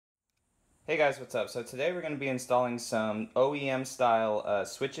Hey guys, what's up? So today we're going to be installing some OEM style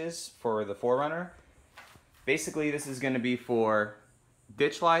switches for the 4Runner. Basically this is going to be for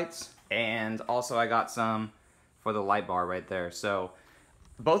ditch lights, and also I got some for the light bar right there. So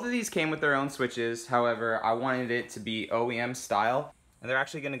both of these came with their own switches, however I wanted it to be OEM style. And they're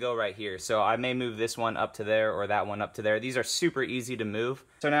actually going to go right here. So I may move this one up to there or that one up to there. These are super easy to move.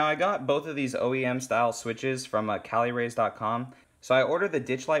 So now I got both of these OEM style switches from CaliRays.com. So I ordered the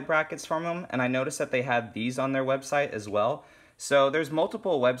ditch light brackets from them, and I noticed that they had these on their website as well. So there's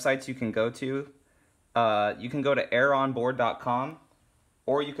multiple websites you can go to. You can go to aironboard.com,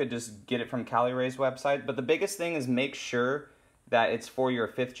 or you could just get it from CaliRays website. But the biggest thing is make sure that it's for your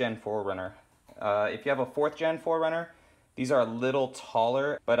 5th gen 4Runner. If you have a 4th gen 4Runner, these are a little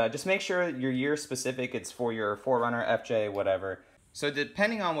taller, but just make sure your year specific, it's for your 4Runner, FJ, whatever. So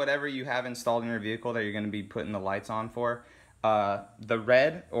depending on whatever you have installed in your vehicle that you're going to be putting the lights on for, the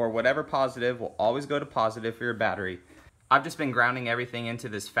red or whatever positive will always go to positive for your battery. I've just been grounding everything into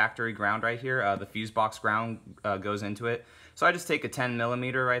this factory ground right here. The fuse box ground goes into it. So I just take a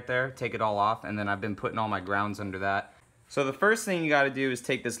 10mm right there, take it all off, and then I've been putting all my grounds under that. So the first thing you got to do is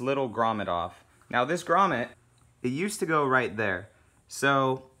take this little grommet off. Now this grommet, it used to go right there.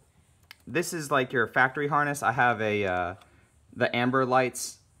 So this is like your factory harness. I have a the amber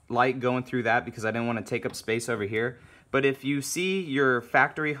light going through that because I didn't want to take up space over here. But if you see your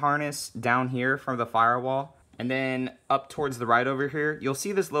factory harness down here from the firewall, and then up towards the right over here, you'll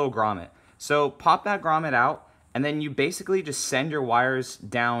see this little grommet. So pop that grommet out, and then you basically just send your wires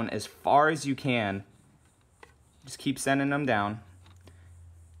down as far as you can. Just keep sending them down.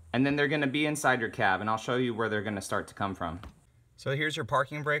 And then they're gonna be inside your cab, and I'll show you where they're gonna start to come from. So here's your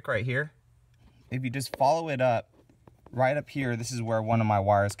parking brake right here. If you just follow it up, right up here, this is where one of my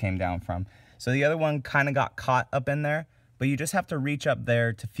wires came down from. So the other one kind of got caught up in there, but you just have to reach up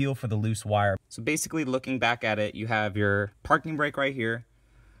there to feel for the loose wire. So basically looking back at it, you have your parking brake right here.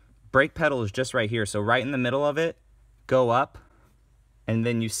 Brake pedal is just right here. So right in the middle of it, go up, and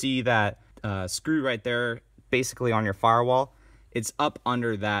then you see that screw right there, basically on your firewall. It's up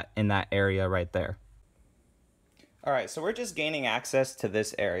under that in that area right there. All right, so we're just gaining access to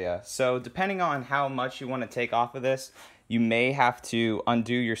this area. So depending on how much you want to take off of this, you may have to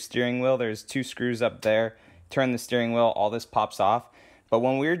undo your steering wheel. There's 2 screws up there. Turn the steering wheel, all this pops off. But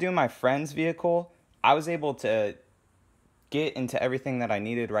when we were doing my friend's vehicle, I was able to get into everything that I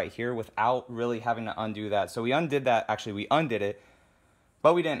needed right here without really having to undo that. So we undid that. Actually, we undid it,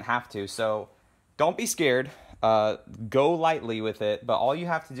 but we didn't have to. So don't be scared. Go lightly with it. But all you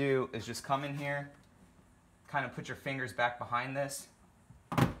have to do is just come in here, kind of put your fingers back behind this,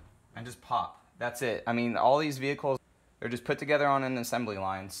 and just pop. That's it. I mean, all these vehicles, they're just put together on an assembly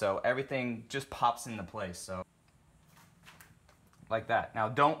line, so everything just pops into place. So like that. Now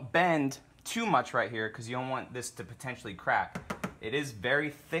don't bend too much right here because you don't want this to potentially crack. It is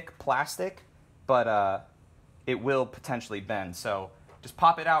very thick plastic, but it will potentially bend. So just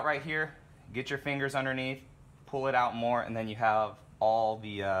pop it out right here, get your fingers underneath, pull it out more, and then you have all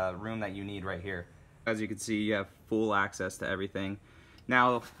the room that you need right here. As you can see, you have full access to everything.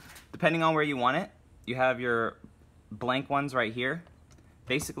 Now, depending on where you want it, you have your blank ones right here.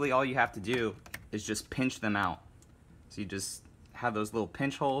 Basically, all you have to do is just pinch them out. So you just have those little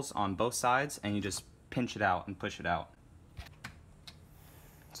pinch holes on both sides, and you just pinch it out and push it out.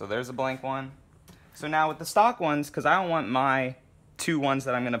 So there's a blank one. So now with the stock ones, because I don't want my 2 ones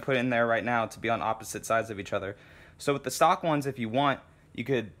that I'm going to put in there right now to be on opposite sides of each other. So with the stock ones, if you want, you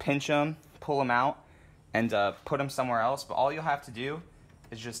could pinch them, pull them out, and put them somewhere else. But all you'll have to do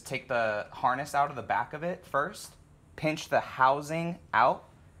is just take the harness out of the back of it first, pinch the housing out,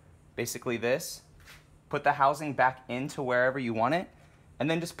 basically this, put the housing back into wherever you want it,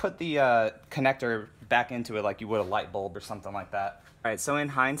 and then just put the connector back into it like you would a light bulb or something like that. All right, so in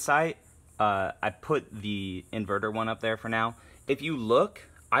hindsight, I put the inverter one up there for now. If you look,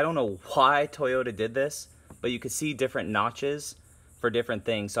 I don't know why Toyota did this, but you could see different notches for different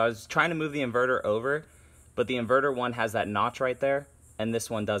things. So I was trying to move the inverter over, but the inverter one has that notch right there, and this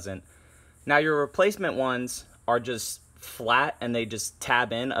one doesn't. Now your replacement ones are just flat and they just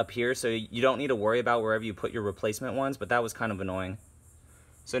tab in up here, so you don't need to worry about wherever you put your replacement ones, but that was kind of annoying.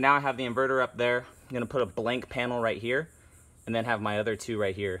 So now I have the inverter up there. I'm gonna put a blank panel right here and then have my other 2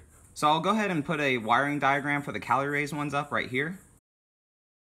 right here. So I'll go ahead and put a wiring diagram for the CaliRays ones up right here.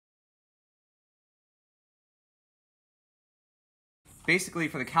 Basically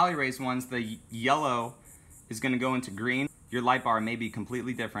for the CaliRays ones, the yellow is gonna go into green. Your light bar may be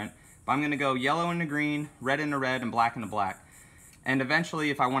completely different. But I'm going to go yellow into green, red into red, and black into black. And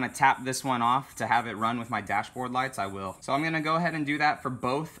eventually, if I want to tap this one off to have it run with my dashboard lights, I will. So I'm going to go ahead and do that for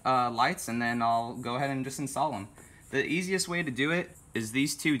both lights, and then I'll go ahead and just install them. The easiest way to do it is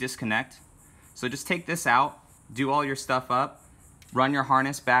these two disconnect. So just take this out, do all your stuff up, run your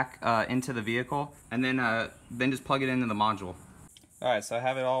harness back into the vehicle, and then just plug it into the module. Alright, so I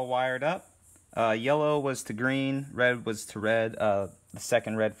have it all wired up. Yellow was to green, red was to red, the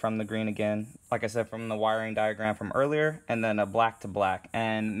second red from the green again, like I said, from the wiring diagram from earlier, and then a black to black.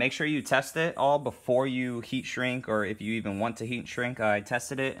 And make sure you test it all before you heat shrink, or if you even want to heat shrink. I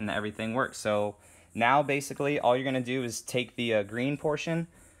tested it and everything works. So now basically all you're going to do is take the green portion,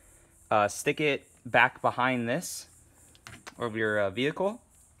 stick it back behind this of your vehicle,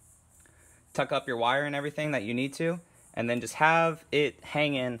 tuck up your wire and everything that you need to, and then just have it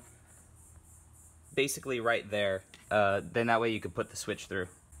hanging basically right there. Then that way you could put the switch through.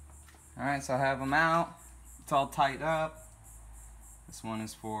 Alright, so I have them out. It's all tight up. This one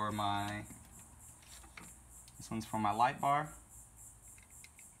is for my light bar.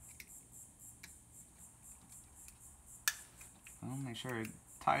 Well, make sure it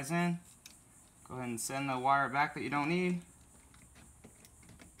ties in. Go ahead and send the wire back that you don't need.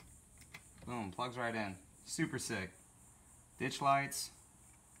 Boom, plugs right in. Super sick. Ditch lights.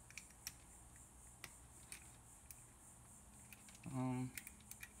 And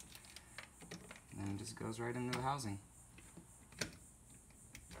it just goes right into the housing.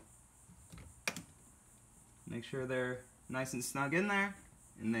 Make sure they're nice and snug in there,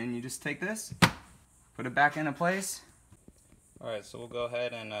 and then you just take this, put it back into place. Alright, so we'll go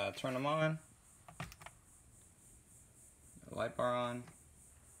ahead and turn them on. The light bar on,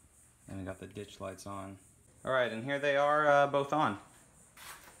 and we got the ditch lights on. Alright, and here they are both on.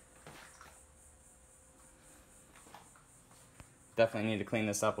 Definitely need to clean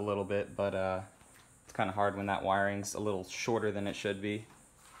this up a little bit, but it's kind of hard when that wiring's a little shorter than it should be.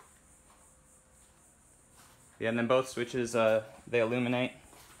 Yeah, and then both switches, they illuminate.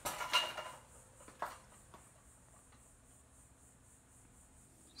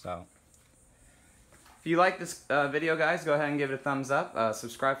 So, if you like this video, guys, go ahead and give it a thumbs up.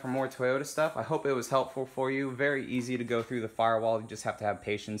 Subscribe for more Toyota stuff. I hope it was helpful for you. Very easy to go through the firewall. You just have to have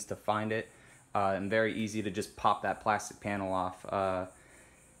patience to find it. And very easy to just pop that plastic panel off.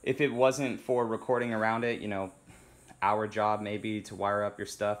 If it wasn't for recording around it, you know, our job maybe to wire up your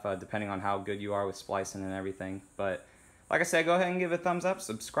stuff, depending on how good you are with splicing and everything. But like I said, go ahead and give it a thumbs up,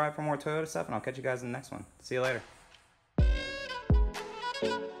 subscribe for more Toyota stuff, and I'll catch you guys in the next one. See you later.